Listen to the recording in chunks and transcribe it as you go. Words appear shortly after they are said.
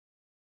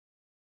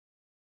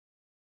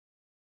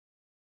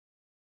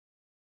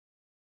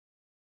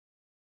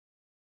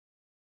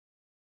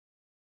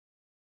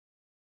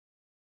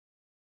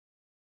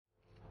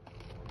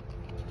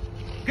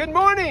Good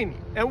morning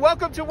and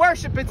welcome to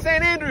worship at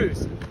St.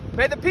 Andrews.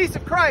 May the peace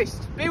of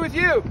Christ be with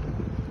you.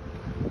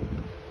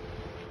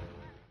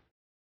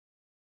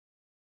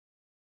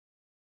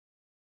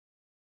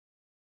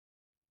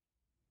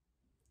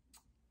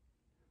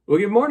 Well,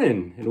 good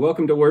morning and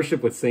welcome to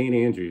worship with St.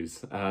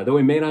 Andrews. Though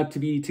we may not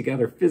be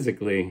together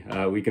physically,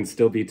 we can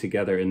still be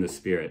together in the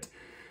spirit.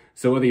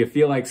 So whether you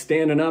feel like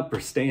standing up or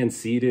staying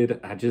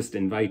seated, I just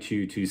invite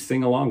you to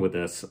sing along with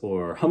us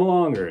or hum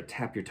along or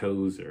tap your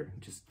toes or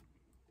just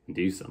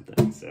do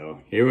something. So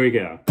here we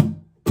go.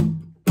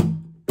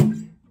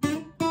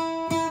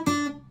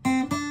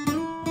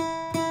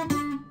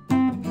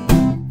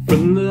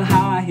 From the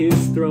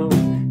highest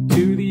throne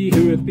to the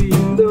earth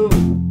below,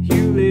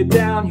 you laid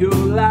down your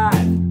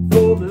life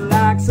for the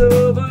likes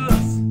of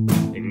us,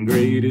 and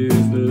great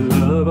is the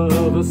love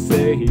of a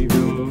Savior.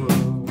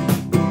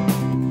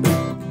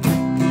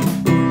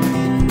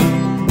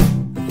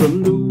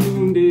 From the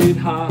wounded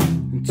heart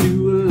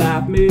to a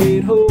life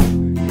made whole,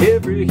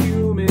 every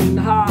human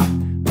heart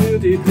will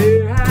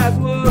declare as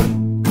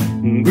one,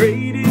 and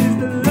great is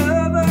the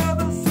love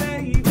of a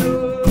Savior.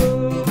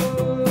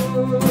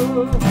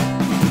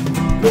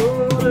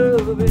 Lord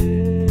of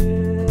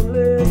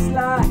endless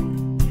light,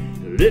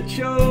 let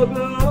your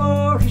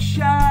glory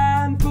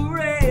shine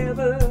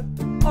forever.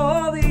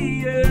 All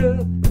the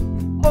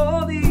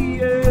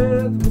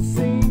earth will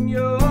sing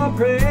your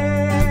praise.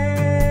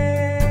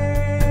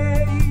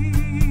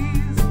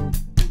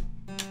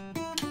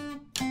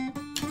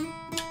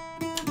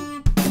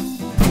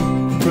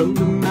 From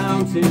the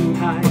mountain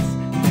heights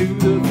to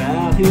the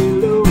valley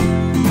low,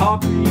 all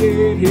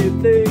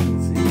created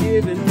things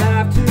given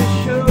life to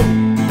show.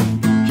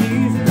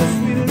 Jesus,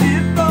 we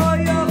live for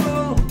your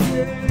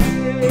glory.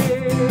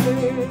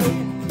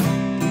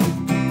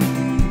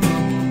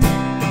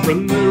 From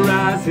the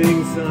rising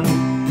sun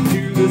to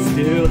the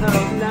still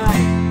of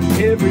night,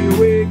 every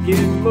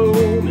waking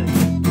moment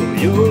for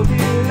your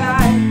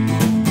delight.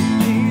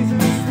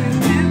 Jesus, we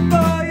live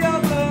for your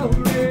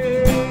glory.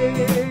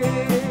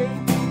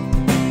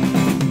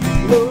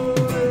 Lord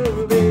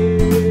of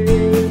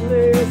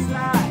endless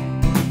light,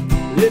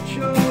 let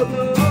your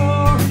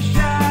glory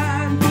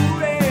shine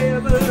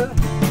forever.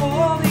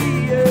 All the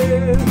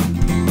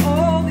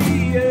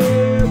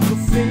earth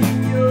will sing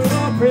your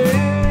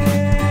praise.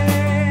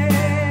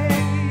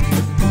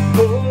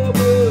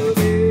 Over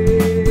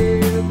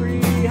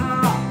every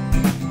heart,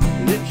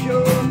 let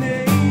your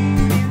name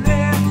be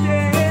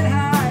lifted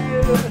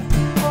higher.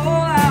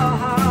 All our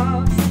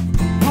hearts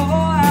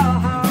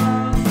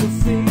will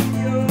sing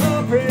your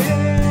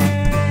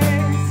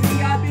praise. See,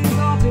 God be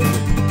exalted,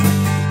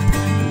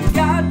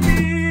 God be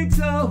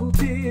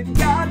exalted,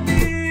 God be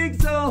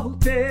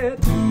exalted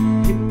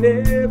in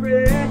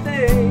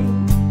everything.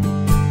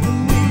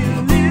 We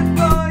live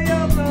for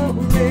your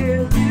glory,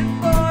 live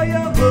for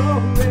your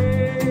glory.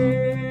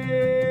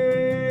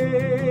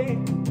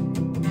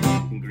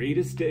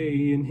 Greatest day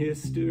in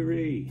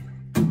history.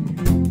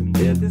 From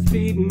death is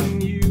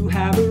beaten, you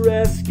have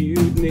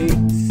rescued me.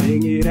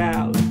 Sing it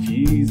out,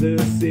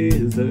 Jesus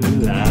is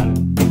alive.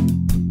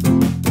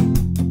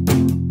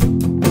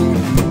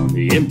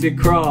 The empty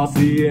cross,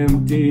 the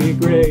empty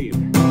grave,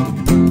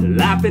 the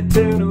life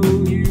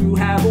eternal you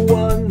have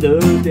won the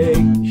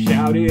day.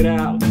 Shout it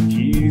out,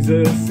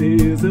 Jesus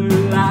is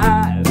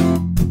alive.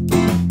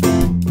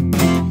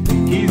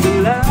 He's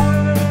alive.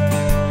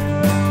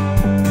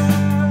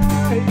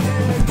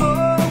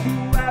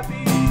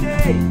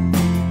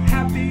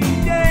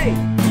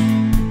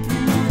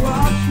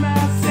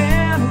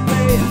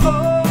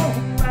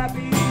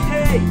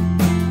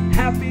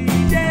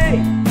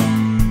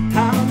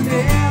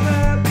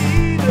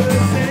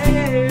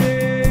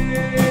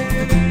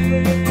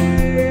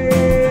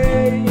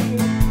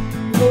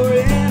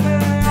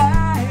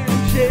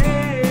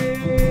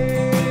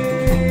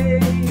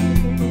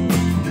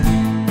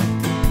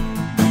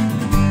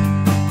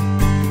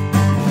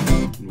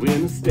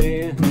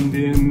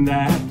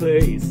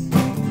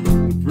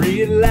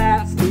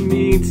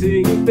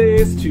 Meeting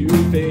face to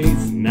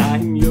face, and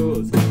I'm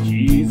yours,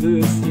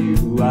 Jesus,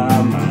 you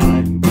are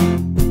mine.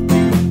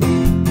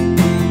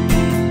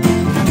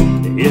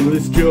 The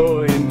endless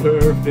joy and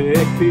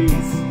perfect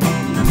peace,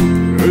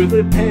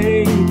 earthly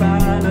pain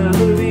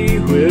finally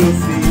will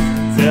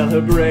cease.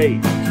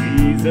 Celebrate,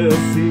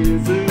 Jesus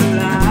is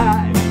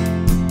alive.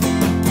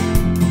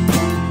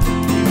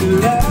 He's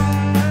alive.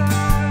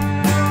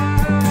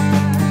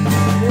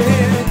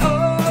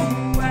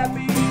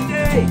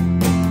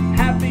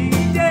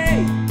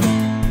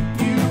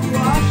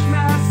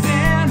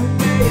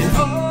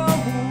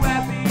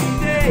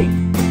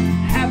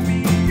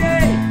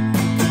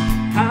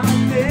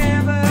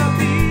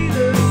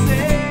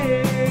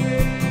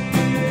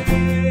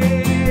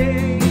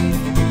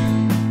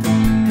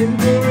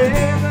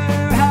 Forever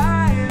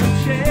I am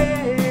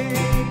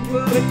changed.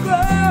 What a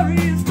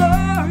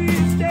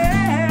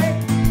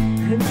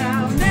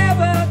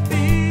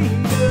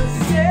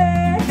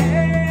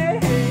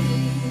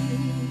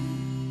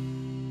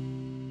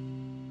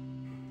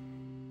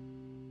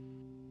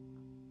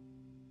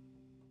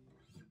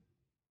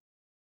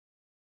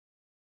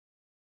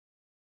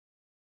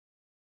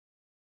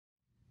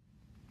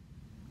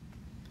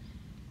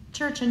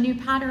Church, a new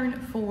pattern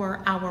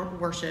for our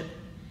worship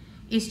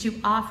is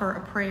to offer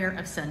a prayer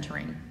of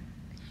centering.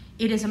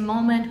 It is a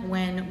moment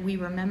when we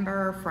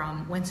remember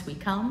from whence we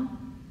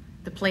come,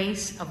 the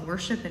place of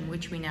worship in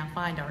which we now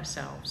find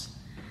ourselves,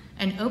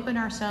 and open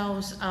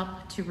ourselves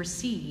up to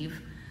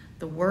receive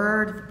the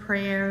word, the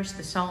prayers,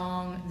 the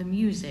song, the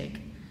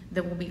music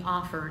that will be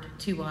offered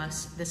to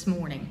us this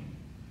morning.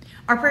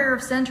 Our prayer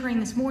of centering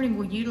this morning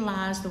will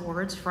utilize the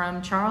words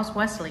from Charles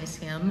Wesley's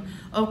hymn,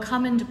 "O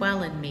Come and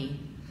Dwell in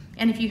Me."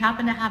 And if you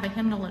happen to have a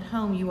hymnal at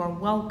home, you are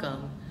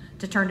welcome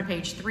to turn to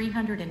page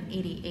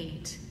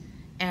 388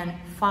 and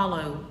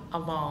follow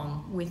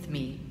along with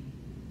me.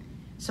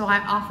 So I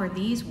offer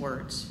these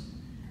words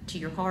to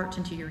your heart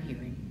and to your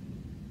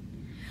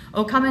hearing.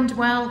 O come and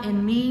dwell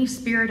in me,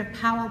 Spirit of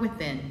power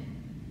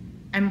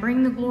within, and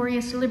bring the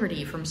glorious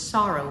liberty from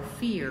sorrow,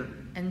 fear,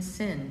 and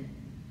sin.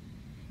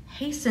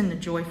 Hasten the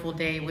joyful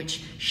day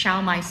which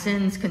shall my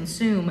sins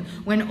consume,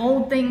 when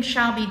old things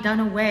shall be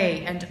done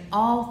away and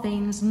all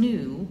things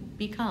new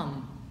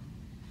become.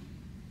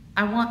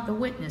 I want the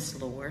witness,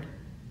 Lord,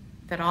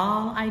 that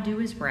all I do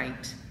is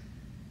right,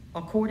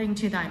 according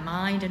to thy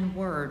mind and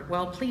word,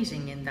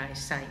 well-pleasing in thy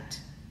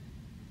sight.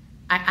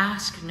 I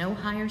ask no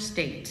higher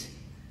state,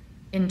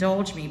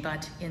 indulge me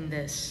but in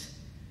this,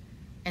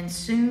 and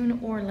soon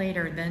or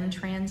later then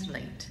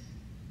translate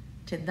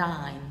to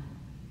thine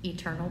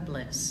eternal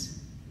bliss.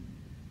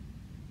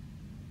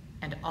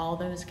 And all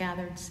those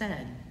gathered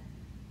said,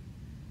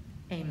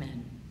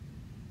 Amen.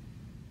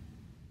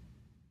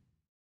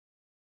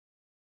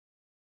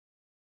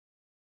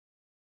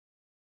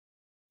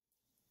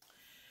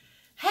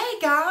 Hey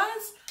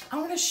guys, I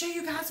want to show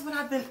you guys what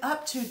I've been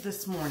up to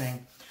this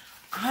morning.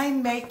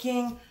 I'm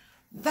making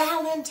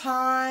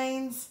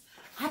Valentines.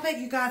 I bet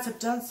you guys have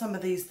done some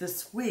of these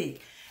this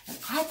week. And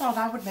I thought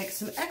I would make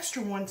some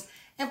extra ones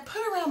and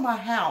put around my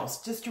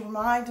house just to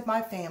remind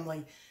my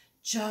family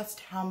just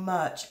how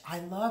much I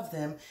love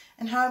them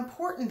and how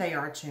important they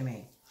are to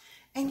me.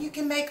 And you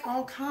can make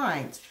all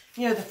kinds.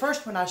 You know, the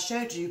first one I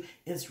showed you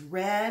is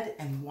red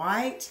and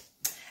white.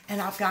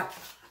 And I've got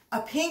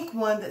a pink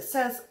one that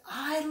says,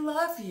 I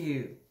love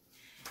you.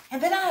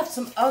 And then I have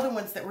some other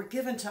ones that were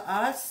given to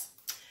us.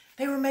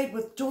 They were made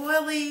with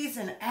doilies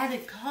and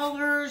added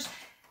colors.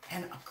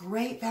 And a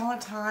great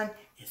Valentine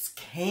is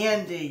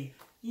candy.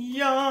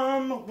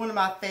 Yum! One of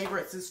my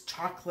favorites is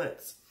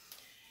chocolates.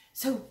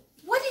 So,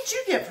 what did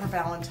you get for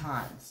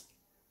Valentine's?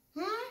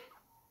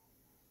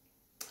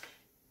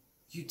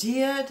 You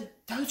did?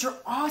 Those are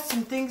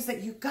awesome things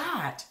that you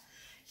got.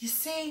 You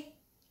see,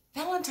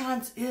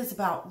 Valentine's is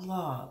about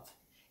love.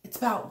 It's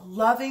about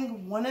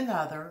loving one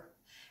another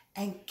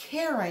and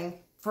caring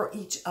for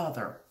each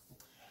other.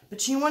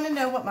 But you want to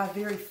know what my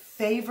very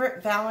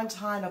favorite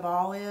Valentine of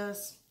all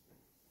is?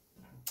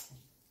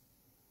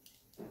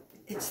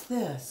 It's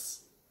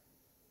this.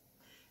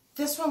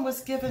 This one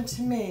was given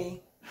to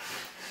me,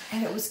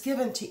 and it was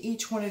given to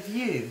each one of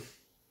you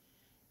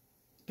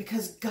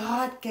because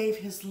God gave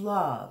his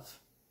love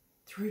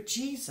through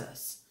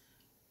Jesus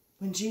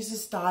when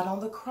Jesus died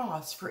on the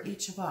cross for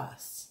each of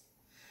us.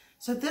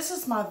 So this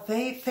is my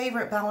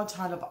favorite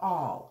Valentine of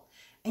all.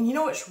 And you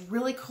know what's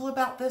really cool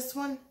about this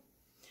one?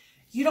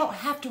 You don't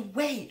have to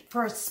wait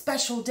for a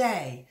special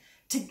day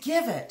to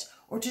give it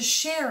or to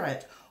share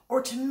it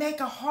or to make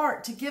a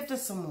heart to give to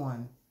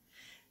someone.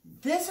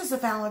 This is a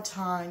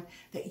Valentine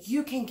that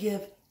you can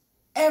give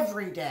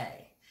every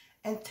day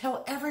and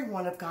tell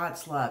everyone of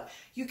God's love.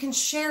 You can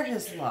share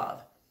his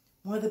love.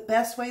 One of the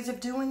best ways of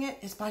doing it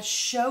is by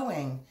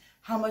showing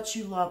how much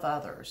you love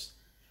others.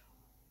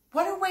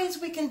 What are ways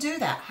we can do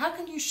that? How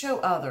can you show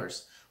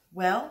others?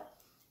 Well,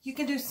 you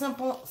can do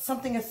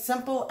something as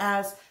simple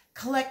as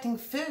collecting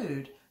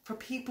food for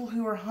people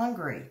who are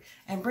hungry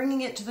and bringing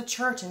it to the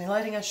church and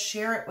letting us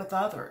share it with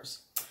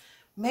others.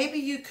 Maybe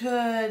you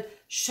could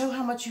show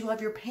how much you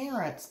love your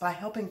parents by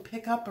helping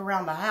pick up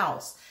around the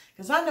house.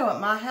 Because I know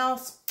at my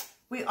house,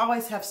 we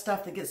always have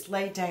stuff that gets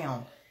laid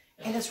down.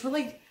 And it's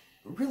really,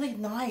 really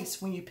nice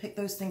when you pick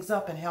those things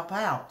up and help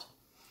out.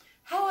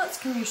 How else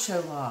can you show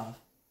love?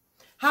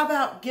 How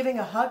about giving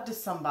a hug to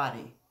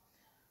somebody?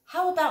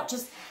 How about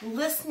just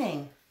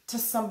listening to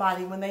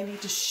somebody when they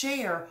need to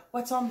share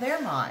what's on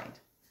their mind?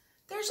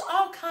 There's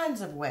all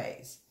kinds of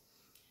ways.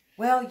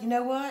 Well, you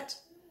know what?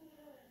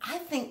 I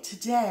think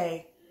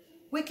today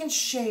we can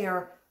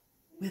share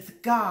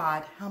with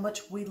God how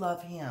much we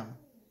love him.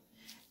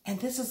 And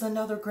this is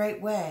another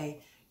great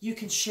way you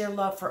can share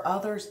love for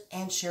others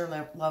and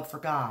share love for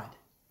God.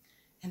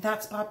 And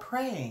that's by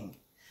praying.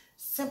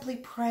 Simply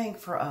praying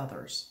for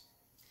others.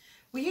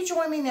 Will you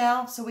join me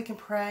now so we can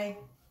pray?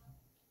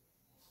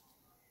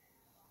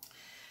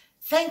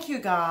 Thank you,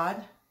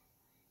 God,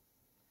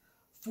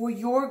 for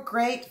your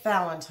great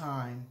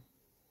Valentine.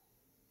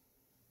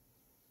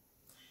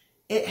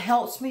 It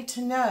helps me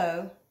to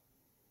know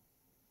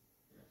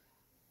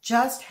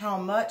just how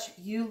much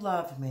you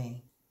love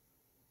me.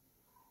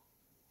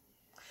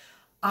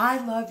 I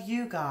love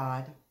you,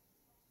 God,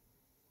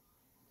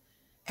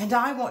 and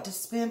I want to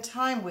spend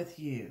time with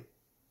you.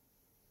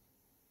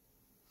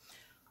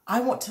 I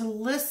want to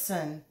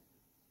listen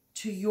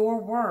to your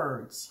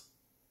words.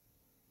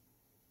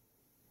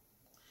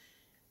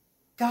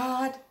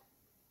 God,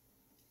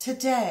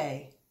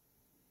 today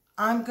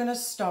I'm going to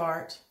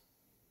start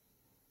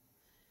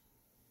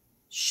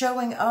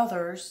showing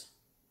others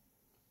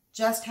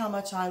just how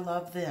much I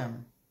love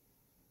them.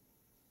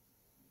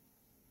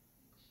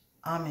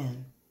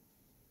 Amen.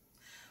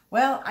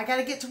 Well, I got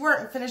to get to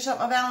work and finish up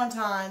my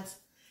Valentine's.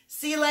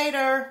 See you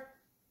later.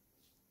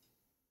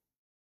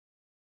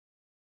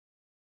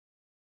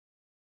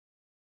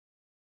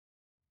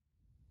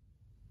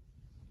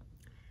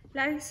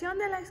 La lección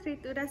de la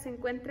Escritura se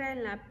encuentra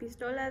en la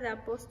epístola de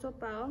apóstol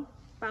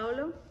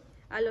Pablo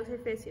a los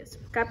Efesios,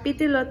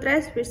 capítulo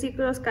 3,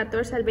 versículos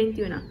 14 al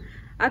 21,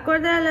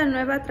 acorde a la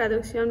Nueva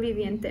Traducción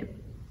Viviente.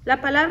 La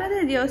palabra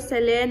de Dios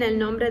se lee en el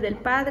nombre del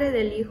Padre,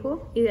 del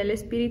Hijo y del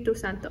Espíritu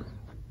Santo.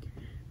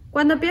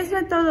 Cuando pienso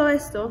en todo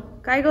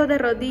esto, caigo de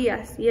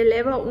rodillas y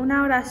elevo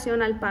una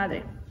oración al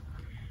Padre,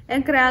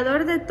 el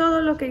Creador de todo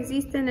lo que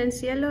existe en el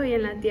cielo y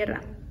en la tierra.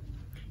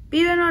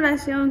 Pido en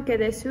oración que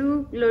de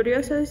sus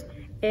gloriosos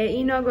e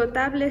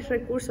inagotables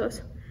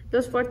recursos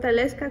los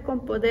fortalezca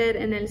con poder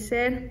en el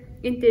ser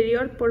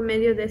interior por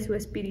medio de su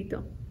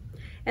Espíritu.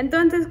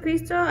 Entonces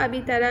Cristo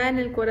habitará en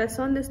el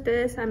corazón de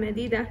ustedes a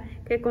medida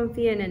que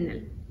confíen en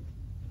Él.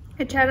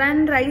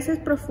 Echarán raíces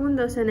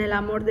profundas en el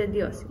amor de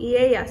Dios y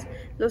ellas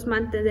los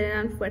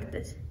mantendrán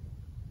fuertes.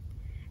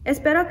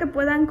 Espero que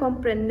puedan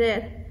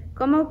comprender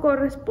cómo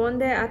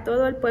corresponde a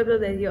todo el pueblo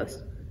de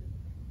Dios,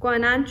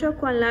 cuán ancho,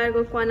 cuán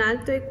largo, cuán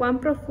alto y cuán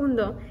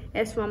profundo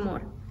es su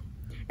amor.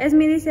 Es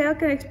mi deseo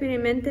que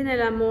experimenten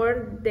el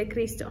amor de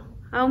Cristo,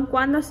 aun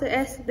cuando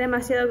es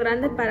demasiado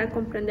grande para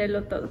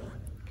comprenderlo todo.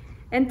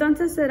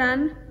 Entonces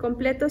serán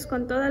completos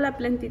con toda la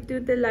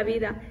plenitud de la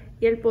vida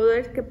y el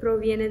poder que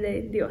proviene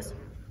de Dios.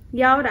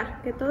 Y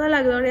ahora, que toda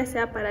la gloria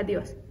sea para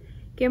Dios,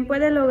 quien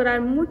puede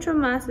lograr mucho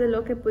más de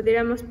lo que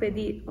pudiéramos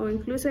pedir o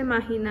incluso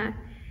imaginar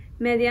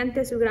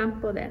mediante su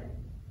gran poder,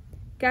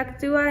 que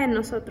actúa en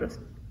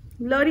nosotros.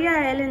 Gloria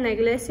a Él en la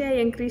Iglesia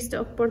y en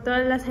Cristo por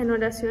todas las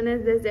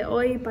generaciones desde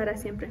hoy y para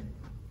siempre.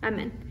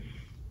 Amén.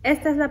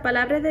 Esta es la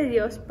palabra de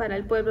Dios para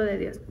el pueblo de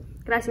Dios.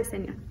 Gracias,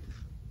 Señor.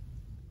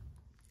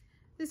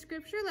 The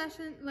scripture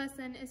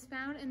lesson is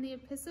found in the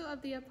epistle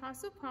of the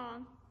Apostle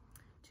Paul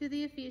to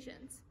the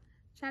Ephesians,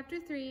 chapter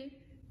 3,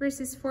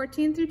 verses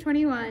 14 through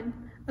 21,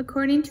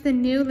 according to the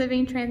New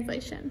Living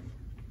Translation.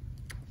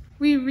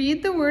 We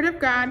read the Word of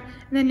God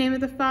in the name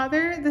of the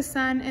Father, the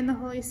Son, and the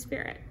Holy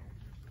Spirit.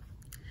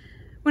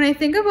 When I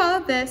think of all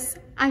of this,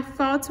 I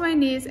fall to my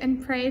knees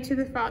and pray to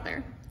the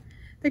Father,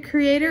 the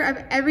creator of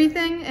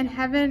everything in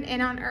heaven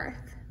and on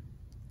earth.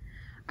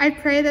 I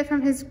pray that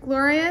from his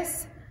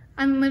glorious,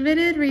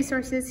 unlimited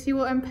resources, he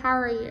will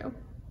empower you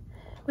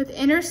with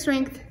inner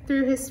strength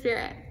through his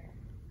Spirit.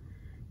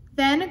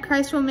 Then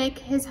Christ will make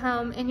his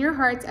home in your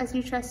hearts as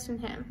you trust in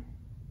him.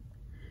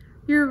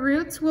 Your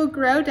roots will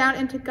grow down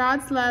into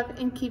God's love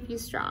and keep you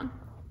strong.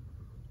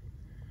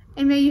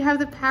 And may you have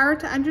the power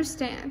to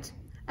understand,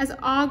 as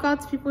all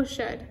God's people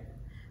should,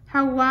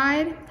 how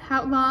wide,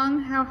 how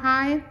long, how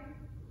high,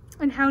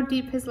 and how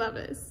deep his love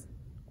is.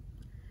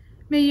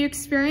 May you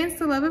experience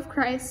the love of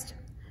Christ,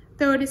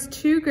 though it is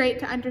too great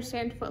to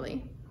understand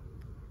fully.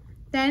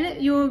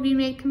 Then you will be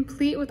made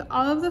complete with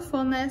all of the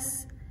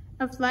fullness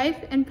of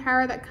life and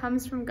power that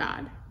comes from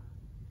God.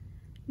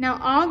 Now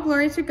all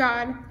glory to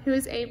God, who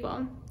is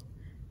able,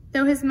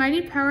 through his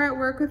mighty power at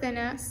work within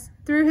us,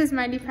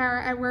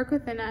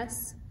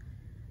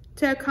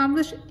 to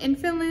accomplish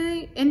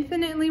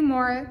infinitely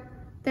more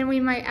than we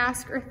might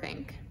ask or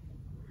think.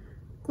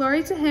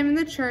 Glory to him in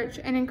the church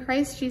and in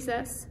Christ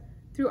Jesus,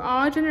 through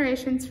all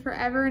generations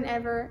forever and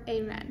ever.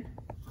 Amen.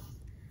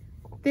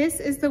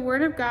 This is the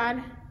word of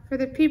God for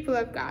the people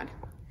of God.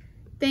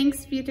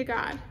 Thanks be to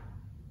God.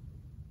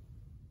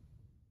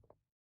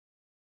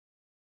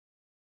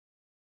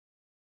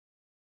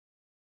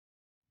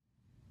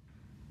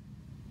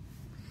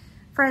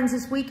 Friends,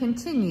 as we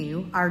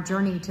continue our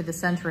journey to the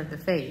center of the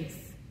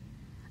faith,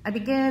 I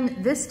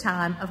begin this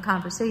time of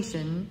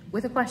conversation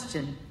with a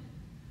question.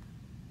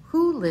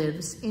 Who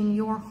lives in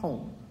your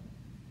home?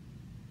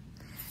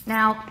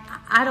 Now,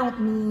 I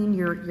don't mean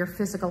your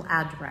physical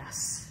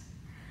address.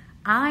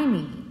 I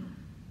mean,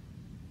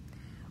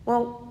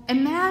 well,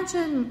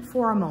 imagine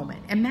for a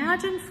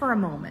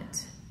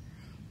moment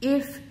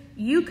if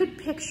you could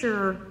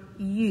picture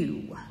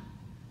you,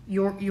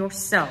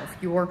 yourself,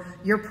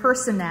 your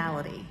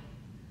personality,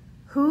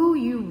 who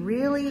you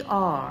really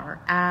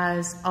are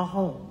as a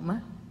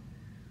home.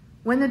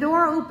 When the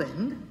door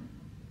opened,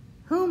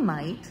 who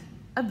might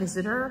a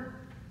visitor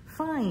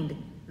find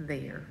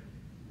there?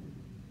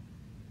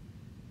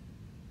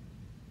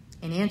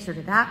 In answer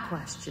to that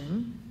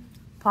question,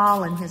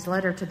 Paul, in his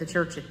letter to the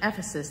church at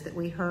Ephesus that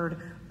we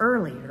heard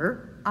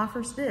earlier,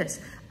 offers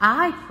this.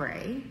 I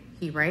pray,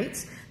 he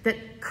writes,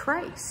 that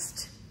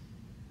Christ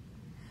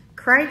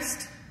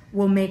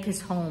will make his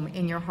home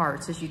in your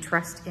hearts as you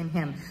trust in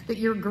him. That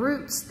your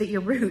roots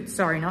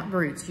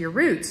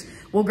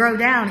will grow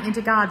down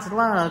into God's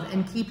love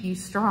and keep you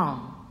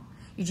strong.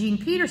 Eugene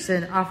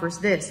Peterson offers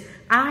this: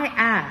 I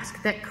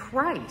ask that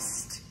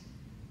Christ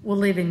will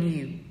live in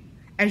you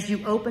as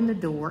you open the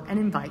door and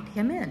invite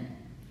him in.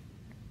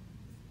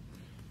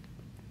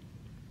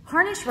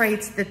 Harnish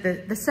writes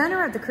that the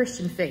center of the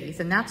Christian faith,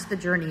 and that's the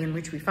journey in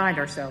which we find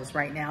ourselves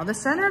right now, the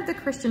center of the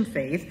Christian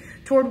faith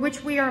toward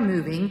which we are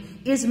moving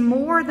is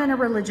more than a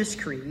religious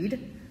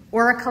creed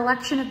or a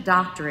collection of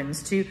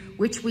doctrines to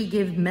which we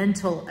give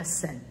mental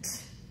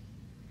assent.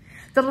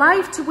 The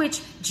life to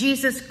which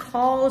Jesus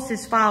calls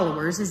his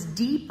followers is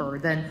deeper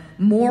than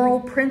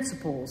moral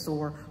principles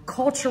or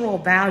cultural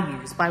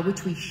values by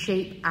which we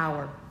shape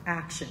our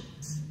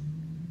actions.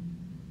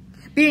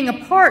 Being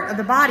a part of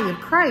the body of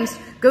Christ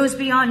goes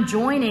beyond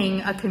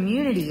joining a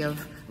community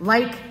of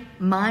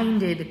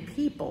like-minded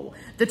people.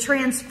 The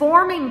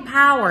transforming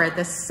power at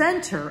the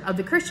center of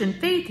the Christian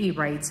faith, he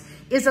writes,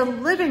 is a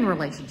living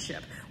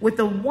relationship with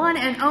the one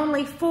and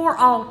only for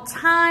all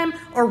time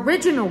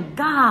original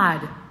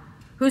God,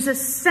 whose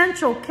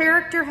essential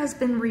character has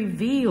been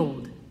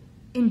revealed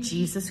in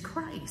Jesus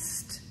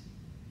Christ.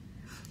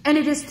 And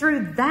it is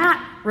through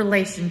that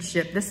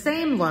relationship, the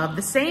same love,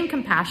 the same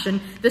compassion,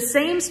 the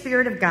same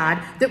Spirit of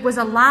God that was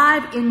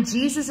alive in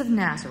Jesus of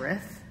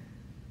Nazareth.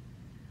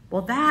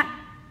 Well, that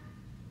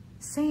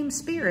same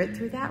Spirit,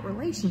 through that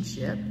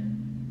relationship,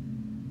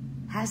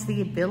 has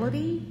the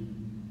ability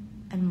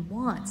and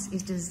wants,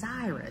 is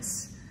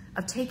desirous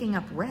of taking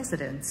up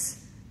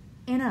residence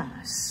in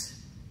us.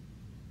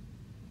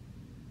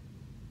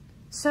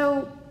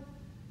 So,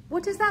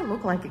 what does that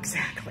look like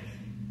exactly?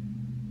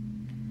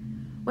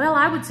 Well,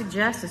 I would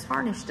suggest, as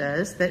Harnish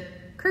does,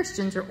 that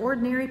Christians are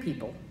ordinary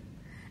people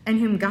and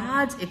whom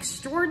God's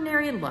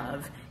extraordinary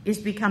love is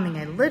becoming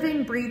a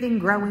living, breathing,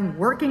 growing,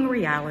 working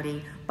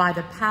reality by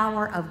the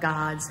power of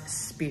God's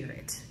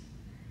Spirit.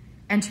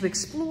 And to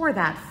explore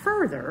that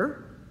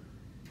further,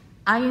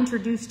 I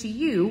introduce to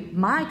you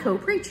my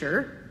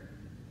co-preacher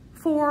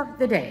for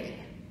the day.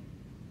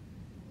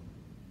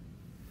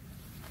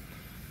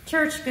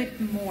 Church, good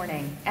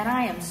morning, and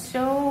I am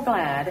so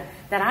glad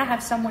that I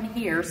have someone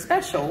here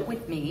special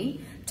with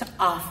me to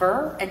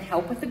offer and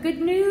help with the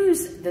good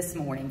news this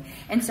morning.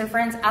 And so,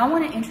 friends, I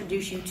want to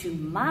introduce you to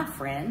my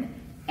friend,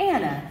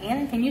 Anna.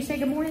 Anna, can you say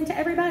good morning to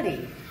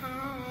everybody?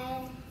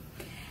 Hi.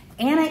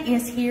 Anna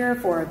is here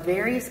for a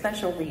very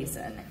special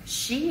reason.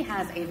 She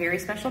has a very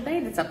special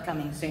day that's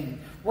upcoming soon.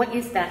 What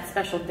is that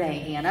special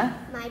day,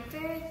 Anna? My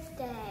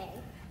birthday.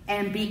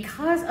 And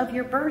because of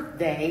your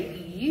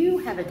birthday, you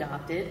have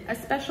adopted a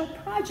special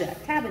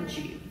project, haven't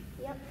you?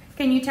 Yep.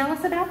 Can you tell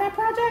us about that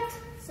project?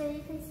 So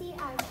you can see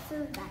our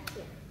food back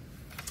here.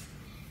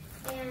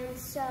 And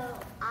so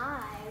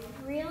I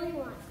really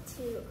want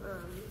to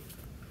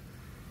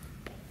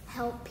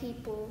help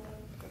people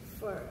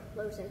for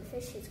Loaves and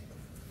Fishes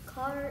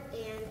cart,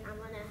 and I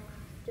want to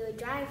do a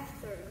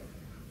drive-through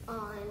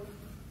on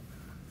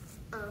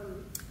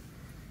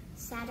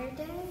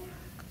Saturday.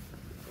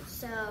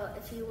 So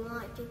if you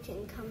want, you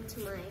can come to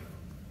my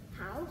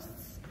house,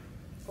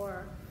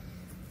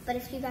 but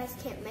if you guys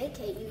can't make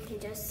it, you can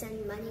just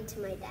send money to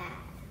my dad,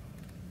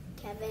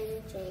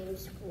 Kevin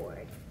James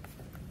Ward.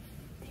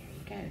 There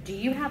you go. Do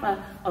you have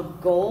a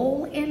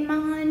goal in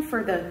mind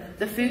for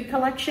the food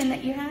collection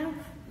that you have?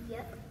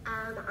 Yep.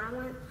 I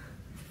want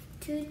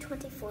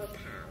 224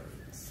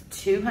 pounds.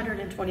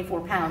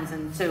 224 pounds,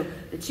 and so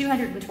the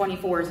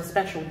 224 is a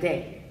special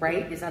day,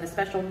 right? Is that a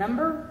special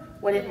number?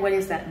 What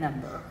is that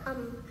number?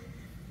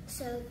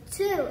 So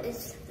 2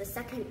 is the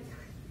second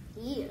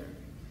year,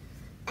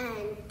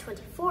 and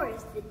 24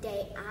 is the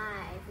day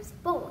I was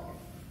born.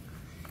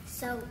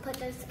 So put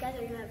those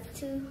together, you have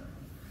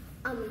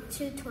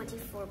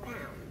 224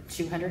 pounds.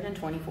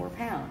 224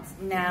 pounds.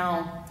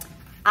 Now,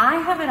 I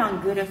have it on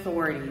good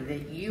authority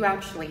that you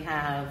actually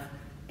have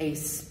a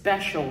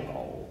special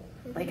goal,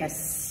 like a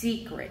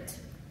secret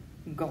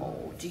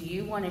goal. Do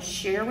you want to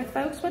share with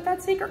folks what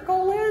that secret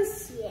goal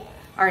is? Yeah.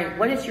 All right,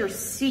 what is your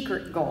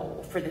secret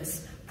goal for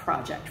this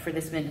project, for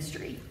this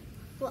ministry?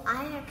 Well,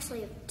 I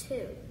actually have 2.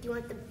 Do you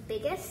want the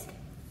biggest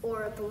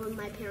or the one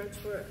my parents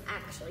were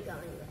actually going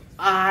with?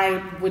 I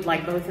would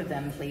like both of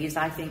them, please.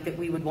 I think that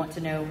we would want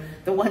to know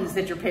the ones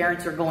that your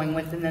parents are going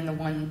with and then the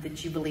one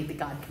that you believe that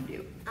God can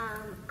do. I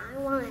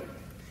want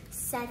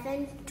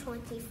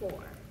 724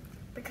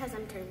 because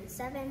I'm turning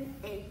 7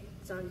 and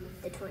it's on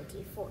the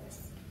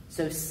 24th.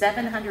 So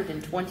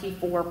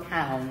 724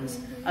 pounds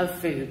of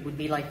food would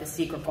be like the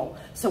secret goal.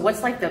 So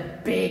what's like the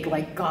big,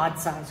 like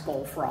God-sized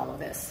goal for all of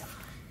this?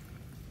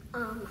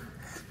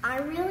 I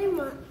really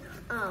want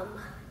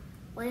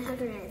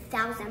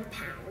 100,000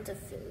 pounds of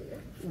food.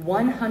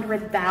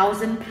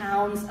 100,000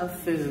 pounds of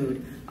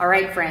food. All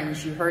right,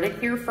 friends, you heard it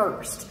here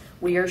first.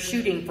 We are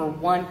shooting for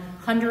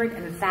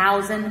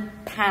 100,000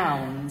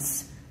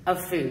 pounds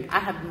of food. I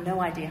have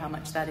no idea how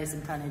much that is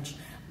in tonnage,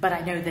 but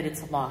I know that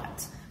it's a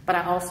lot. But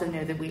I also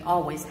know that we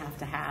always have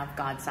to have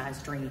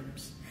God-sized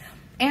dreams.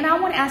 And I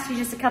want to ask you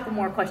just a couple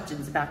more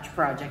questions about your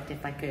project,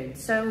 if I could.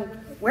 So,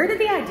 where did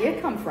the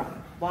idea come from?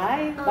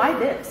 Why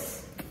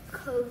this?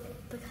 COVID,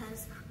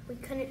 because we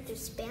couldn't do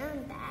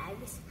Span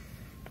bags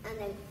and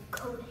then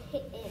COVID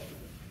hit in.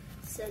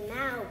 So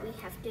now we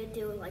have to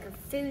do like a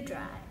food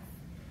drive.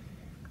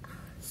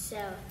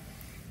 So,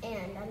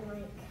 and I'm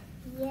like,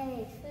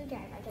 yay, food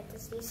drive. I get to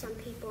see some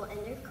people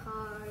in their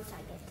cars.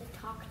 I get to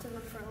talk to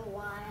them for a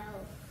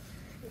while.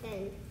 And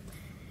then,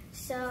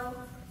 so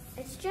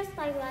it's just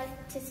I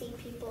like to see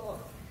people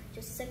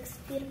just 6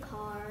 feet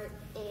apart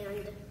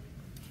and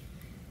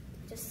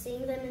just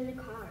seeing them in the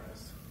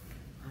cars.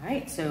 All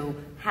right, so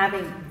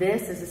having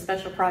this as a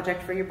special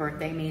project for your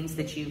birthday means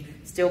that you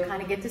still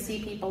kind of get to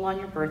see people on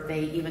your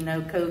birthday, even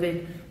though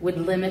COVID would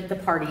limit the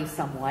party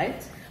somewhat.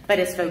 But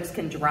as folks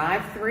can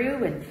drive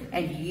through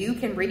and you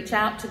can reach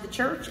out to the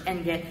church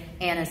and get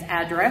Anna's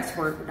address.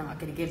 We're not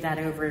going to give that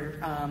over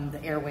the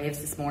airwaves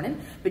this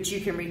morning, but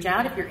you can reach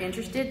out if you're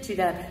interested to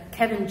the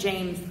Kevin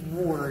James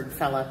Ward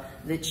fella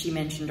that she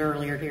mentioned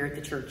earlier here at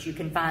the church. You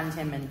can find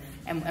him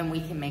and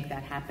we can make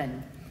that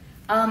happen.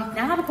 Now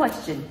I have a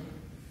question.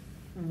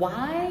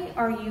 Why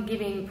are you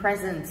giving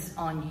presents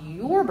on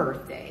your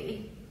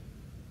birthday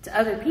to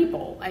other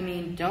people? I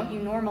mean, don't you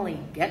normally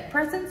get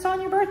presents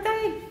on your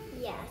birthday?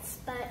 Yes,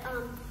 but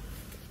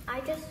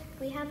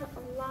we have a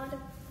lot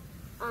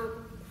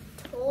of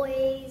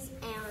toys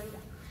and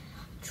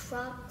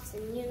trucks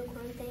and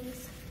unicorn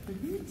things.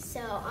 Mm-hmm.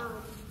 So,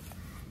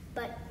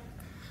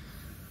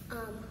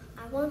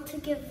 I want to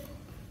give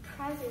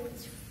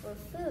presents for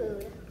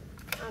food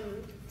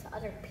to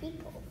other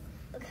people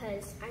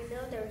because I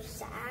know they're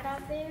sad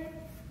out there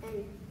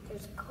and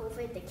there's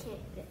COVID. They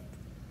can't get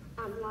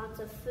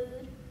lots of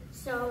food.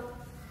 So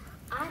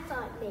I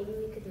thought maybe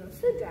we could do a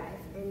food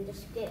drive and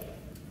just get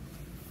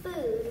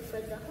food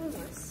for the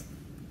homeless.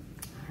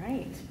 All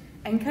right.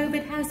 And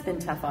COVID has been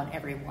tough on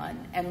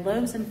everyone, and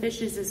Loaves and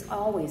Fishes is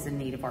always in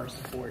need of our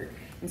support.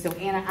 And so,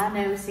 Anna, I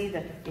know, see,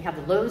 that you have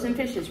the Loaves and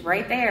Fishes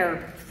right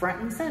there, front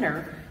and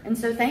center. And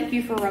so thank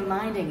you for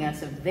reminding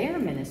us of their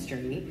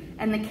ministry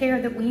and the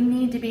care that we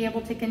need to be able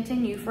to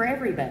continue for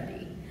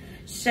everybody.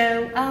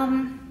 So,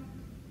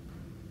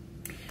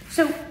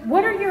 so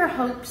what are your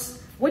hopes?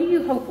 What do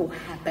you hope will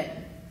happen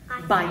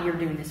by your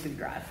doing this food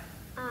drive?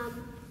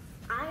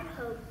 I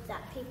hope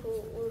that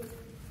people will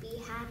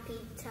be happy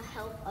to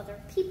help other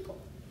people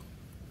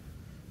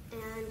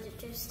and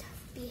just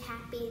be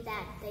happy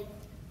that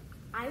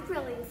I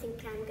really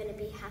think I'm going to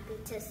be happy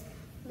to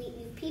meet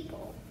new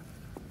people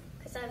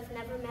because I've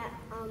never met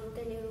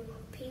the new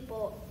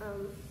people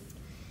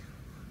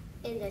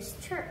in this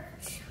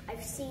church.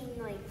 I've seen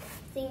like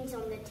things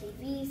on the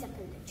TVs up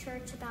in the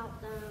church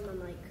about them. I'm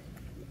like,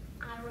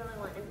 I really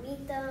want to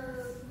meet them.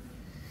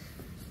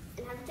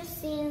 And I've just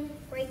seen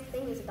great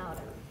things about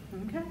them.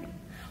 Okay.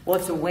 Well,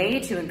 it's a way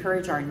to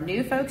encourage our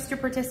new folks to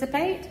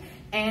participate,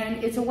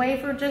 and it's a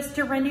way for just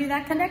to renew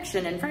that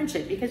connection and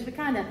friendship because we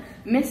kind of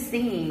miss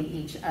seeing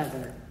each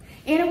other.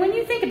 Anna, when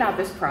you think about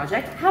this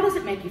project, how does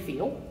it make you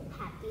feel?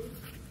 Happy.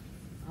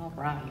 All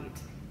right.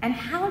 And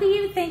how do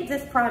you think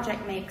this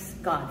project makes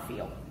God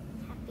feel?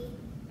 Happy.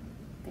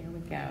 There we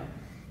go.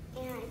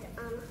 And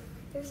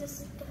there's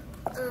this,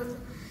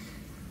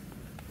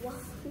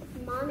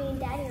 Mommy and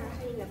Daddy are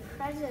hiding a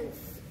present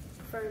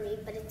for me,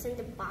 but it's in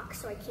the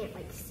box so I can't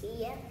like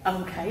see it.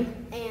 Okay.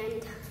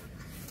 And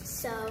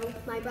so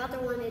my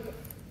brother wanted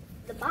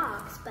the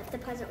box, but the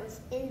present was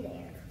in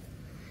there.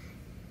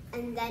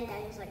 And then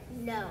Daddy was like,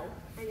 no.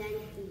 And then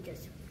he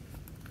just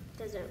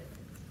doesn't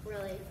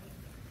really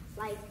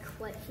like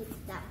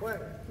that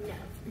word, no.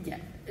 Yeah,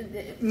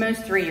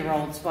 most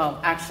 3-year-olds, well,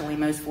 actually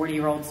most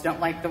 40-year-olds don't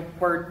like the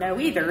word no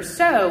either.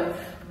 So,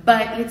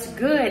 but it's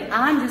good.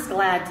 I'm just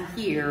glad to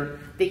hear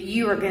that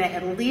you are going to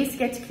at least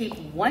get to keep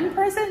one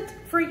present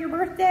for your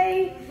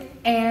birthday,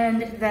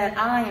 and that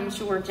I am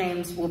sure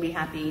James will be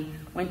happy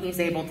when he's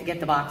able to get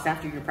the box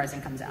after your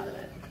present comes out of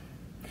it.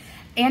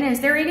 Anna, is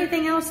there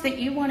anything else that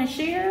you want to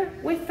share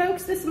with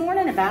folks this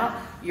morning about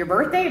your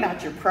birthday,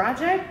 about your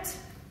project?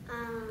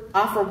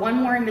 Offer one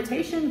more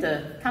invitation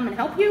to come and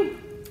help you?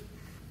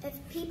 If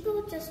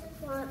people just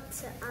want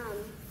to,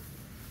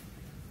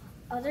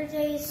 other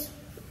days,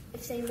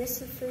 if they miss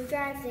the food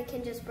drive, they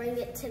can just bring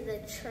it to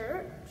the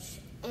church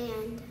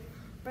and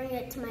bring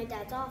it to my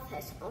dad's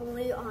office.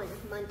 Only on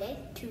Monday,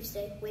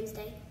 Tuesday,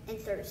 Wednesday, and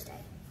Thursday.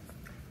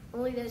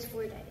 Only those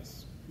 4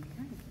 days.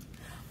 Okay.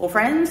 Well,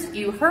 friends,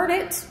 you heard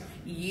it.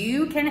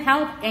 You can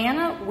help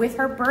Anna with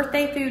her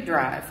birthday food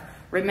drive.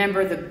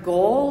 Remember, the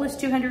goal is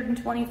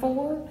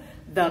 224.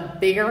 The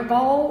bigger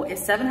goal is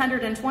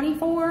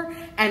 724,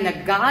 and the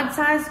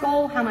God-sized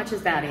goal, how much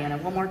is that, Anna?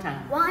 One more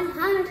time.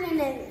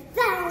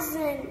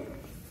 100,000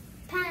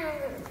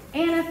 pounds.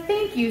 Anna,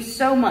 thank you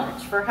so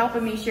much for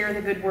helping me share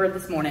the good word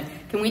this morning.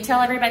 Can we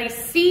tell everybody,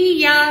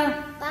 see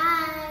ya?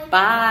 Bye.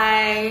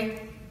 Bye.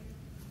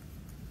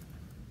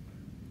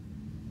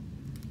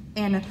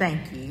 Anna,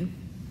 thank you.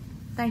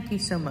 Thank you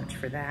so much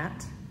for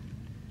that.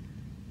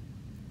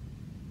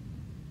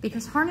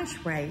 Because Harnish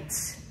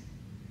writes,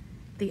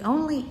 the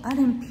only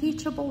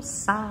unimpeachable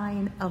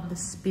sign of the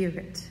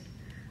Spirit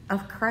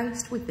of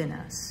Christ within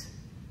us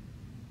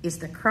is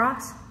the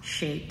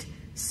cross-shaped,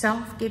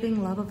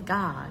 self-giving love of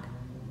God,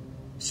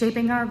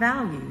 shaping our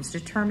values,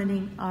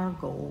 determining our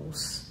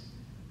goals.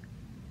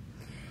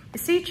 You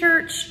see,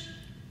 church,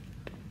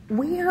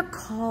 we are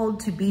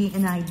called to be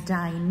in a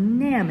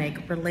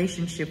dynamic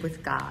relationship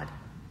with God,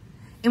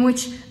 in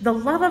which the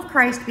love of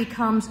Christ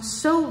becomes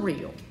so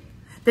real,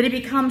 that it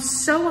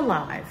becomes so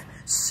alive,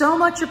 so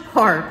much a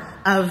part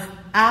of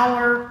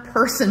our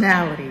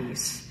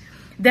personalities,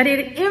 that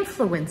it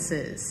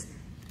influences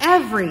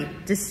every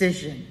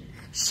decision,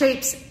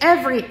 shapes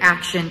every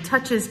action,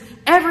 touches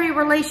every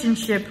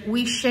relationship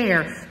we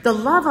share. The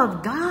love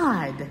of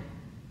God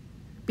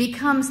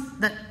becomes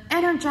the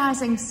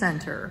energizing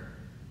center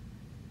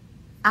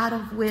out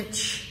of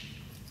which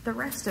the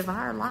rest of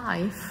our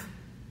life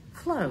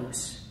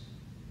flows.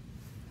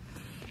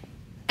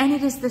 And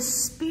it is the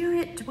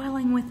Spirit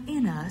dwelling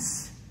within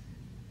us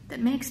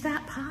that makes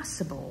that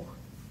possible.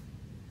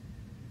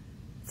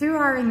 Through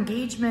our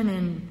engagement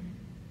in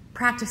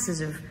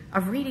practices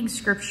of reading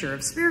Scripture,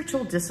 of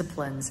spiritual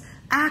disciplines,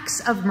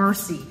 acts of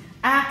mercy,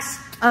 acts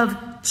of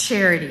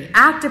charity,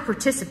 active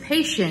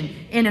participation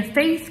in a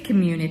faith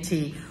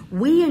community,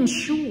 we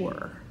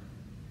ensure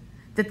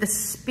that the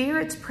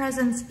Spirit's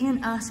presence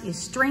in us is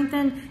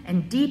strengthened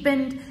and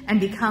deepened and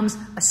becomes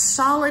a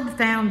solid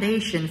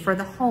foundation for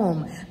the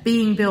home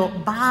being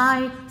built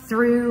by,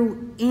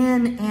 through,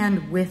 in,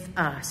 and with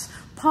us.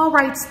 Paul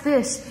writes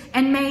this,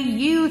 and may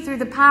you, through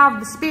the power of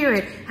the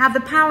Spirit, have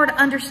the power to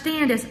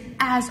understand,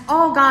 as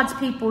all God's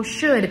people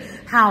should,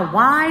 how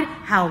wide,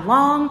 how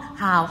long,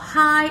 how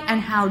high,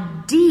 and how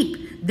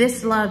deep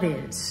this love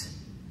is.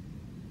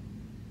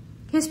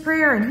 His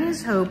prayer and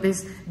his hope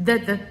is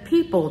that the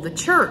people, the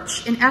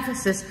church in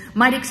Ephesus,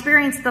 might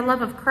experience the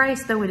love of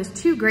Christ, though it is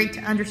too great to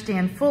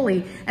understand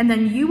fully, and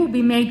then you will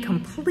be made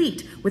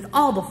complete with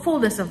all the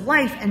fullness of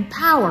life and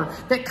power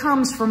that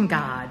comes from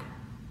God.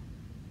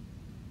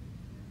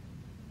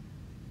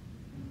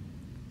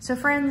 So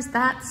friends,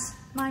 that's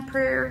my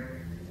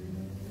prayer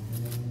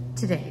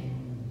today.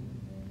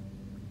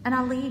 And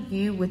I'll leave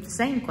you with the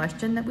same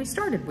question that we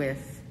started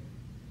with.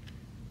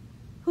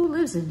 Who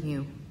lives in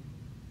you?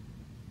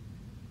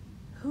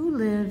 Who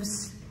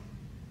lives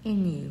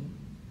in you?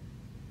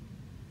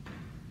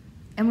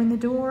 And when the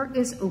door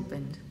is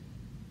opened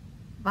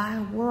by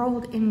a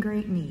world in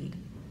great need,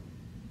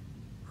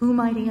 who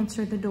might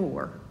answer the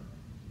door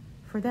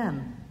for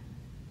them?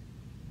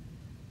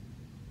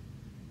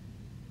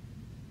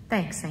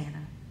 Thanks,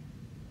 Anna.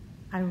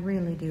 I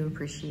really do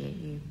appreciate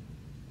you.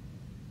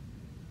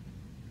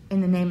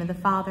 In the name of the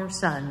Father,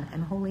 Son,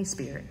 and Holy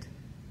Spirit,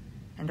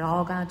 and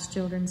all God's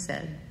children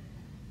said,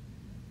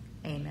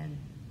 Amen.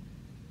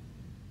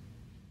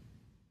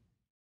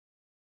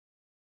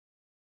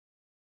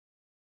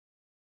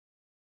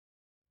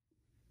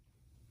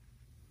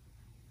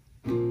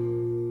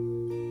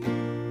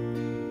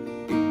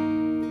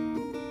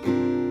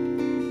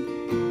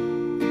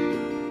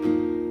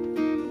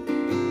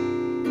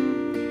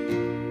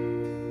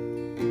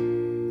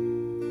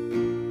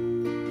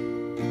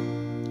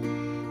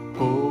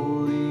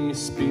 Holy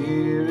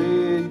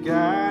Spirit,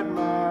 guide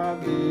my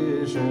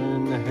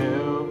vision,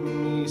 help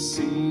me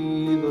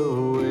see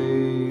the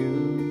way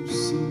you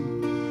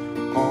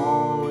see.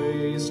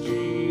 Always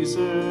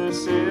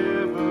Jesus,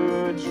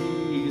 ever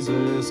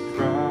Jesus,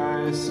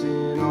 Christ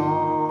in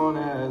all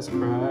as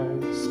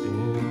Christ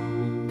in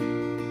me.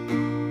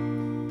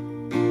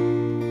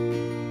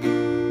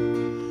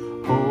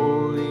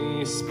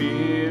 Holy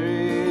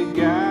Spirit,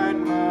 guide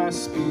my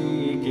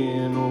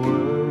speaking,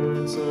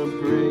 words of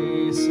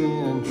grace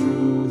and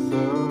truth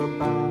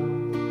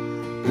abound.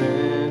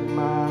 Let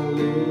my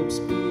lips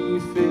be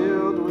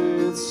filled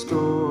with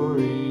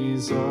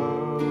stories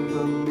of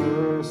the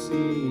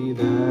mercy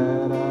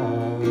that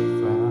I've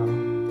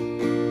found.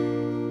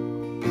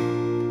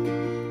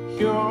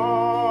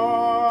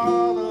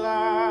 You're the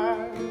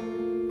light,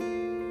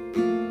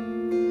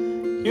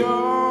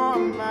 you're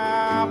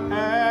my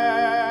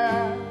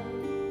path,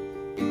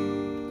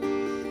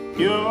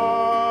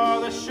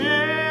 you're the shepherd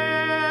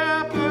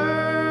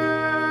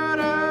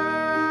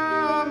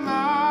of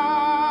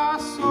my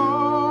soul.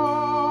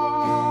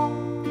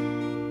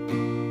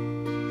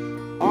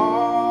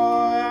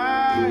 All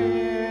I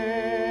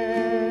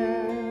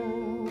am,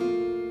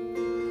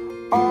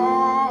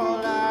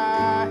 all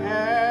I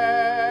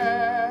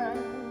have.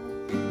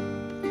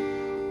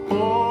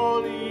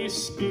 Holy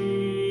Spirit,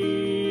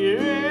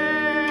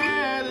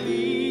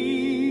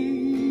 lead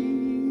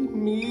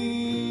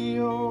me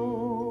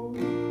on.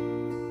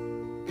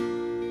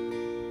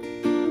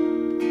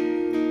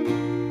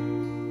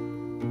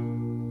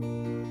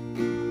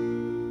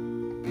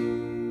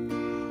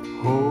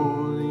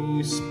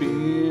 Holy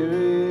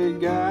Spirit,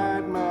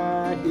 guide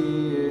my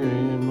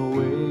hearing,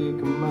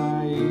 wake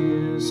my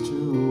ears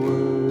to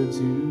words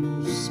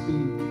you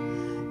speak.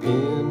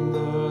 In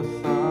the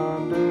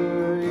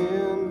thunder,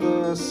 in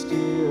the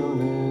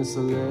stillness,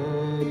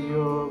 let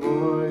your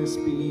voice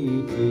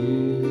be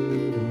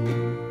clear to me.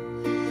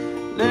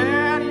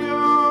 Let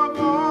your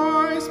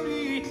voice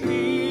be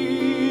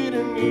clear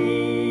to me.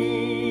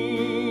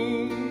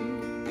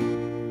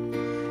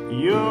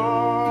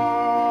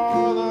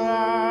 You're the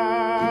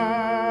light,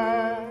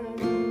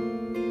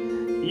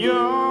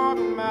 you're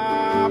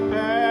my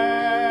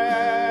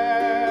path,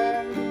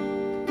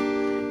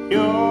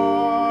 you're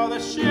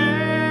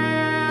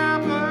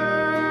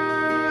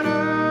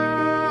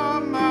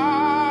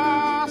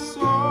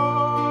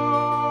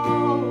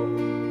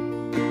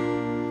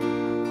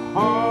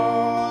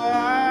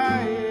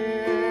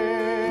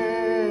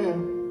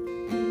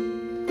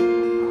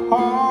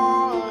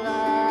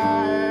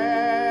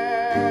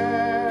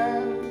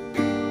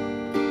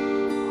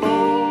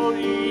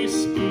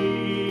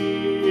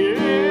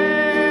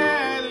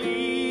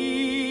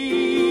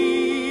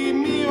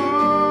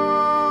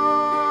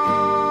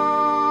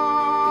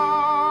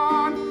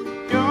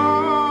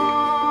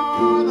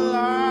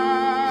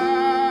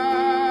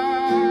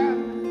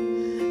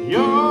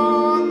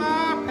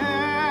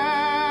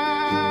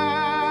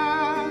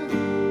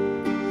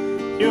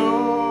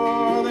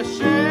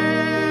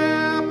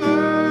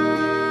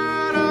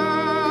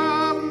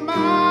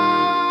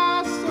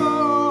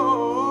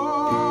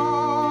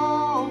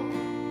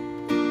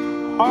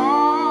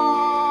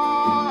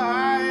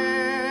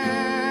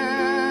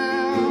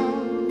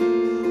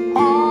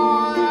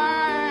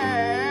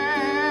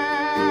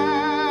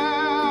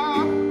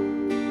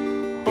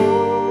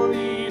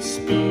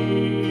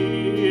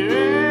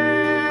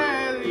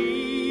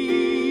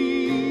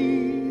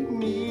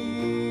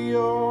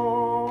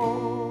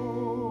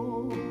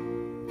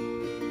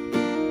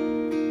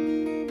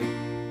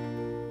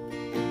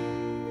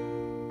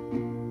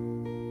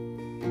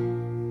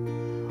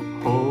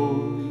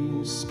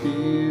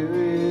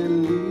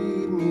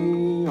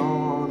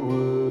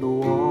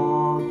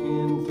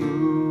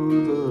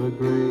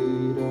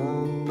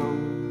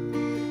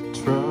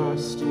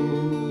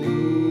trusting,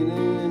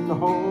 leaning,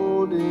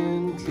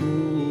 holding,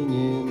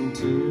 clinging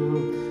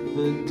till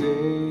the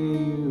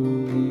day you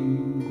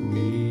lead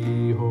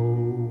me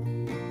home.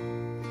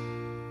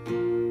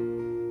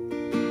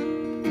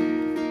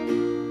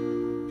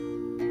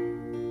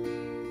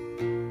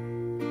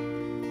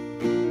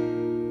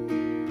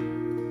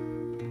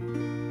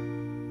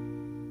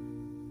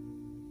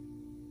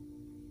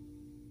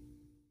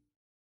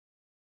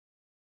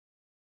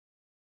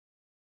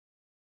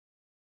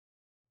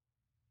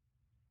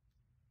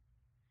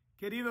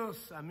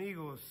 Queridos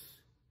amigos,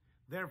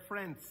 dear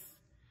friends,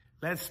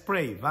 let's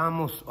pray.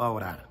 Vamos a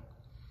orar.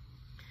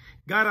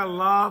 God of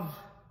love,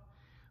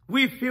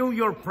 we feel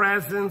your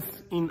presence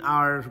in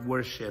our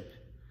worship,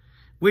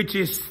 which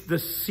is the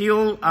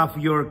seal of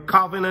your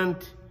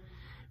covenant,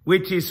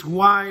 which is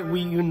why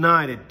we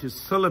united to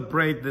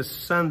celebrate the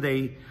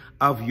Sunday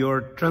of your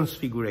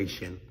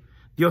transfiguration.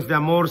 Dios de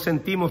amor,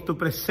 sentimos tu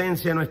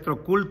presencia en nuestro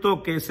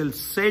culto, que es el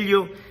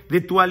sello de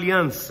tu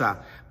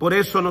alianza. Por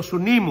eso nos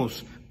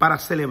unimos para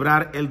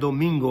celebrar el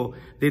domingo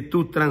de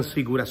tu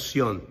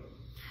transfiguración.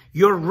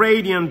 Your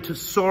radiant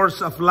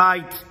source of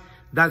light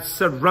that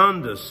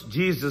surrounds us,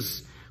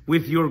 Jesus,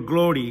 with your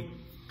glory,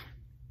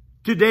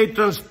 today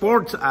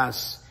transports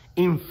us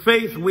in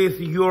faith with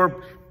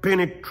your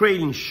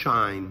penetrating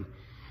shine.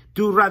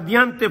 Tu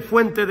radiante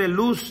fuente de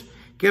luz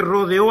que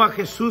rodeó a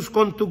Jesús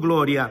con tu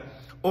gloria,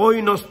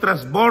 hoy nos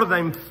transborda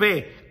en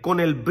fe con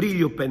el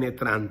brillo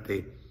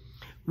penetrante.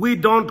 We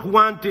don't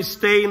want to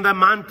stay in the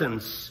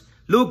mountains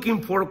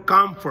looking for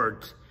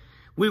comfort.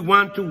 We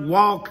want to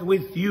walk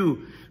with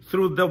you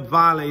through the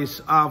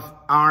valleys of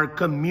our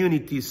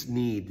community's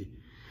need.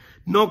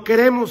 No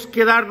queremos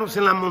quedarnos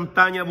en la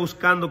montaña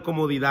buscando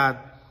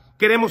comodidad.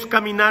 Queremos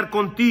caminar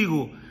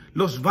contigo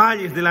los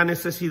valles de la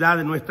necesidad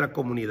de nuestra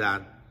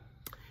comunidad.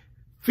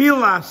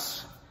 Fill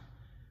us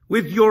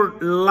with your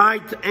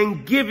light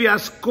and give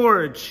us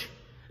courage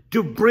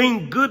to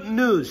bring good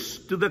news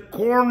to the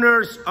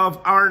corners of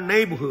our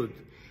neighborhood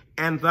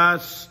and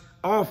thus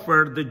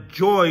offer the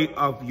joy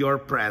of your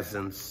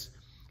presence.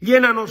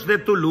 Llénanos de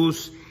tu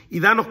luz y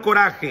danos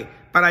coraje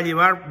para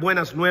llevar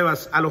buenas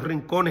nuevas a los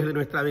rincones de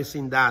nuestra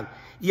vecindad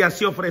y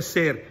así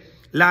ofrecer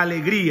la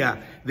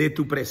alegría de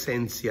tu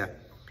presencia.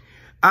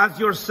 As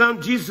your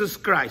Son Jesus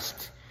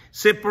Christ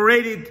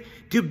separated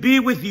to be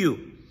with you,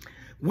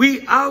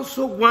 we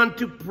also want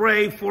to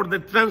pray for the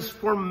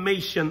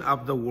transformation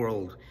of the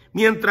world.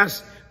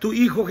 Mientras tu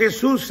Hijo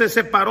Jesús se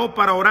separó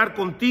para orar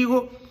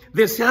contigo,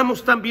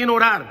 deseamos también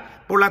orar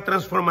por la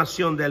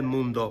transformación del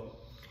mundo.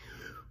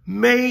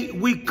 May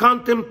we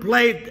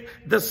contemplate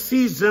the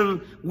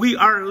season we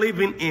are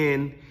living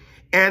in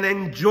and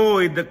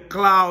enjoy the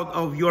cloud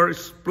of your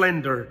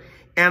splendor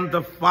and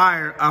the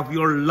fire of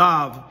your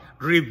love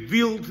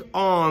revealed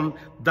on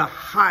the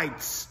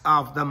heights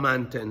of the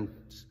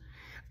mountains.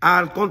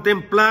 Al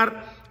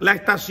contemplar la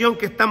estación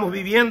que estamos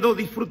viviendo,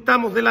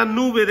 disfrutamos de la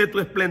nube de tu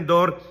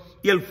esplendor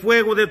y el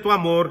fuego de tu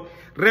amor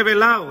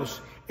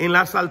revelados en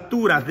las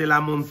alturas de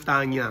la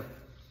montaña.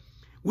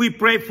 We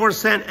pray for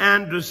St.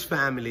 Andrew's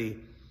family,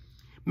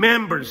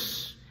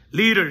 members,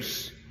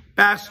 leaders,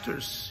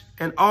 pastors,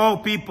 and all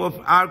people of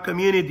our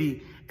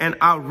community and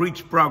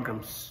outreach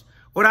programs.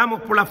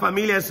 Oramos por la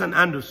familia de St.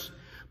 Andrews,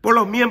 por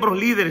los miembros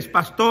líderes,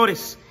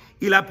 pastores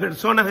y las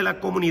personas de la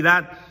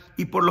comunidad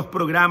y por los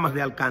programas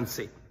de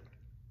alcance.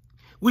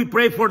 We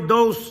pray for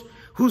those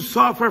who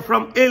suffer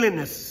from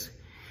illness,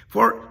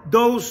 for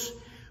those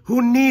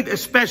who need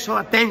special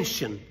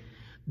attention,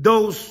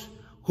 those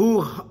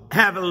who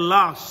have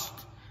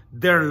lost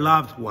their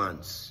loved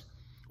ones.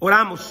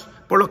 Oramos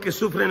por los que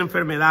sufren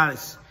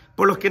enfermedades,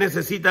 por los que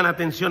necesitan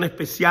atención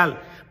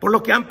especial, por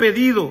los que han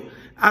pedido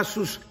a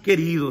sus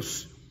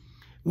queridos.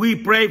 We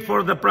pray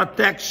for the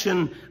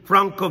protection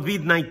from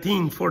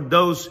COVID-19 for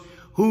those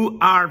who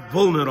are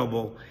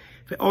vulnerable.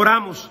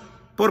 Oramos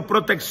por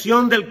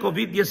protección del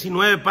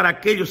COVID-19 para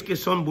aquellos que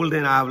son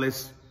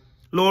vulnerables.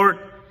 Lord,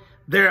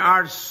 there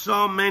are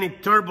so many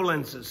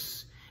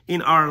turbulences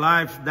in our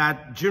life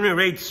that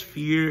generates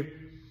fear,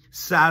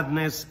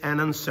 sadness, and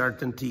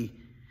uncertainty.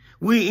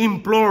 We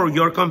implore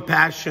your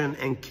compassion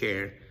and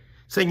care.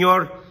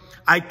 Señor,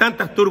 hay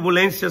tantas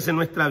turbulencias en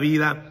nuestra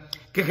vida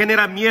que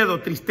generan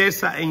miedo,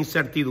 tristeza e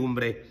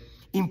incertidumbre.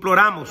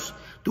 Imploramos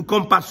tu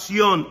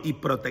compasión y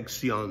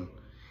protección.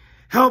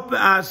 Help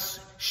us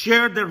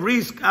share the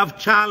risk of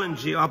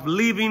challenge of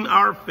living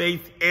our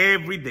faith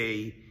every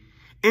day,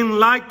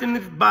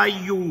 enlightened by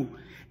you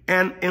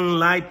and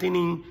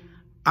enlightening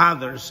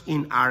others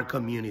in our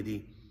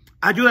community.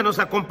 Ayúdanos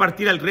a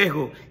compartir el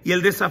riesgo y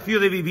el desafío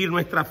de vivir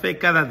nuestra fe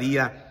cada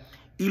día,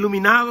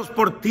 iluminados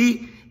por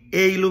ti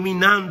e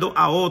iluminando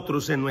a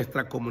otros en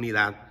nuestra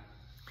comunidad.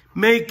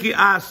 Make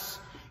us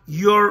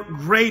your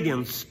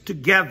radiance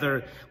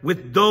together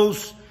with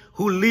those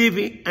who live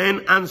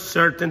in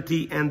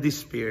uncertainty and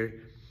despair.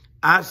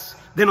 Haz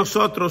de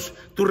nosotros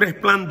tu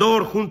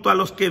resplandor junto a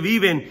los que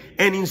viven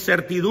en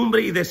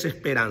incertidumbre y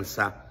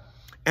desesperanza.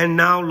 And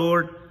now,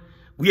 Lord,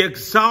 we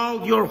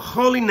exalt your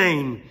holy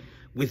name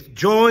with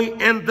joy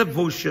and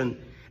devotion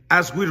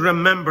as we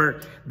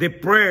remember the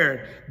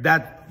prayer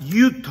that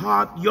you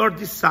taught your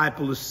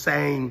disciples,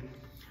 saying,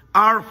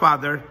 Our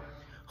Father,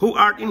 who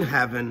art in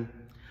heaven,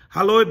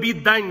 hallowed be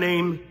thy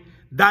name,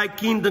 thy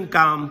kingdom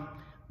come,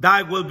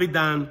 thy will be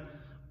done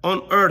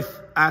on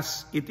earth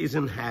as it is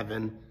in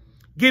heaven.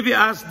 Give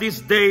us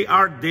this day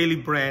our daily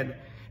bread,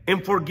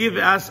 and forgive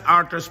us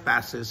our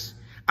trespasses,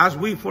 as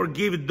we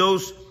forgive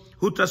those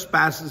who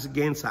trespass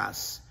against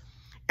us.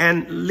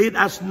 And lead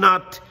us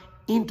not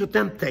into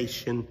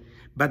temptation,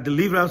 but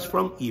deliver us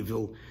from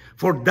evil.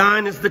 For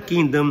thine is the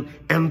kingdom,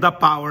 and the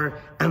power,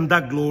 and the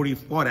glory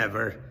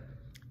forever.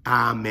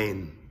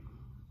 Amen.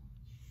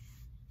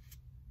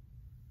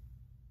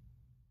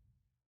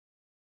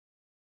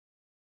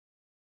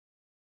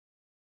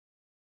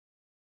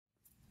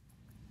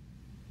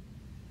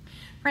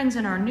 Friends,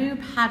 in our new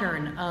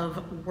pattern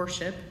of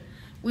worship,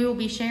 we will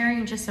be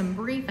sharing just some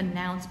brief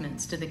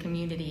announcements to the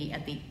community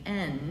at the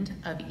end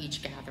of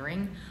each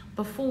gathering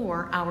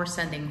before our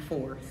sending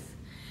forth.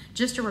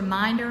 Just a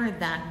reminder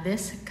that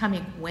this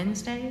coming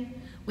Wednesday,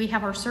 we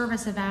have our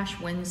service of Ash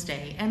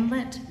Wednesday, and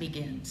Lent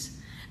begins.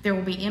 There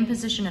will be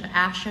imposition of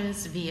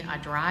ashes via a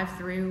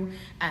drive-through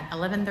at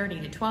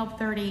 11:30 to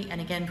 12:30, and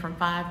again from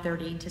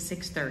 5:30 to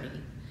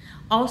 6:30.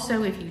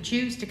 Also, if you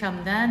choose to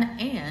come then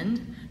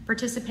and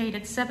participate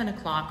at 7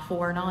 o'clock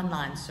for an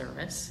online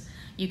service,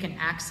 you can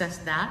access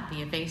that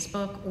via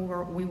Facebook,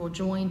 or we will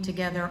join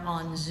together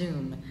on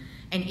Zoom.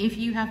 And if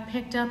you have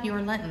picked up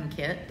your Lenten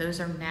kit, those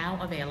are now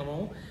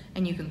available,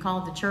 and you can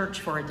call the church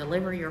for a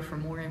delivery or for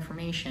more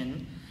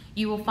information.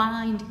 You will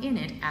find in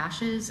it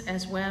ashes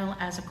as well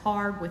as a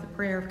card with a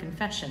prayer of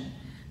confession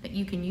that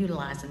you can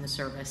utilize in the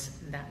service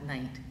that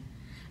night.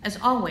 As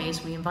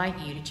always, we invite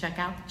you to check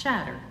out the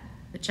Chatter.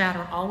 The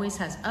Chatter always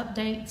has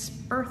updates,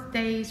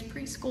 birthdays,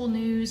 preschool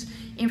news,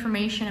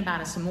 information about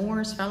a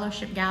s'mores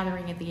fellowship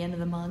gathering at the end of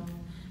the month,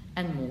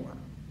 and more.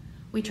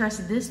 We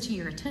trust this to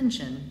your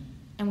attention,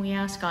 and we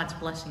ask God's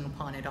blessing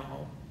upon it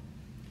all.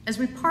 As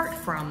we part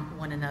from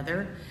one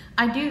another,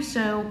 I do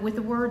so with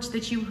the words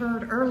that you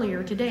heard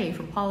earlier today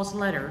from Paul's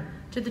letter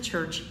to the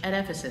church at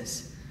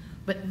Ephesus.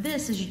 But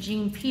this is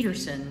Eugene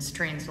Peterson's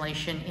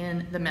translation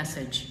in the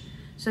Message.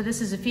 So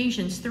this is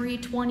Ephesians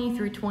 3:20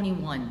 through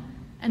 21.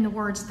 And the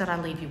words that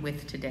I leave you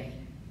with today.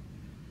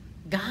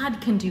 God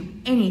can do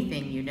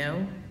anything, you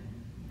know.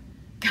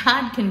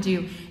 God can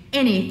do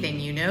anything,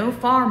 you know,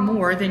 far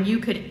more than you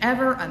could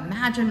ever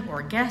imagine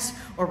or guess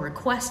or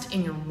request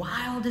in your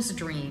wildest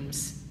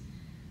dreams.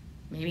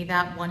 Maybe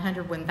that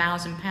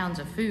 101,000 pounds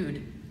of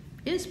food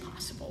is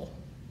possible.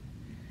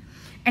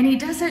 And he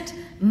does it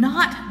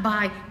not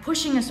by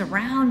pushing us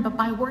around, but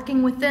by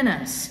working within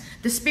us,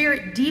 the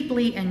Spirit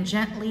deeply and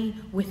gently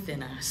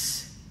within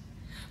us.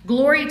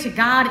 Glory to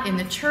God in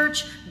the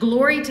church,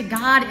 glory to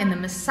God in the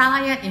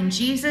Messiah, in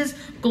Jesus,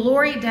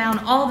 glory down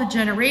all the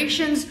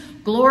generations,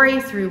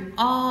 glory through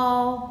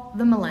all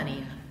the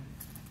millennia.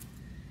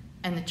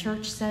 And the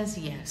church says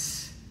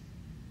yes.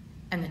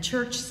 And the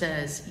church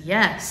says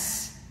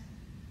yes.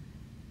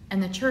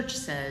 And the church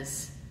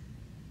says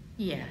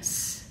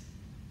yes.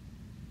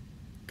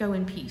 Go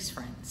in peace,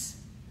 friends,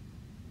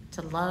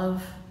 to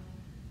love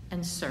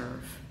and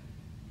serve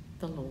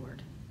the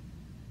Lord.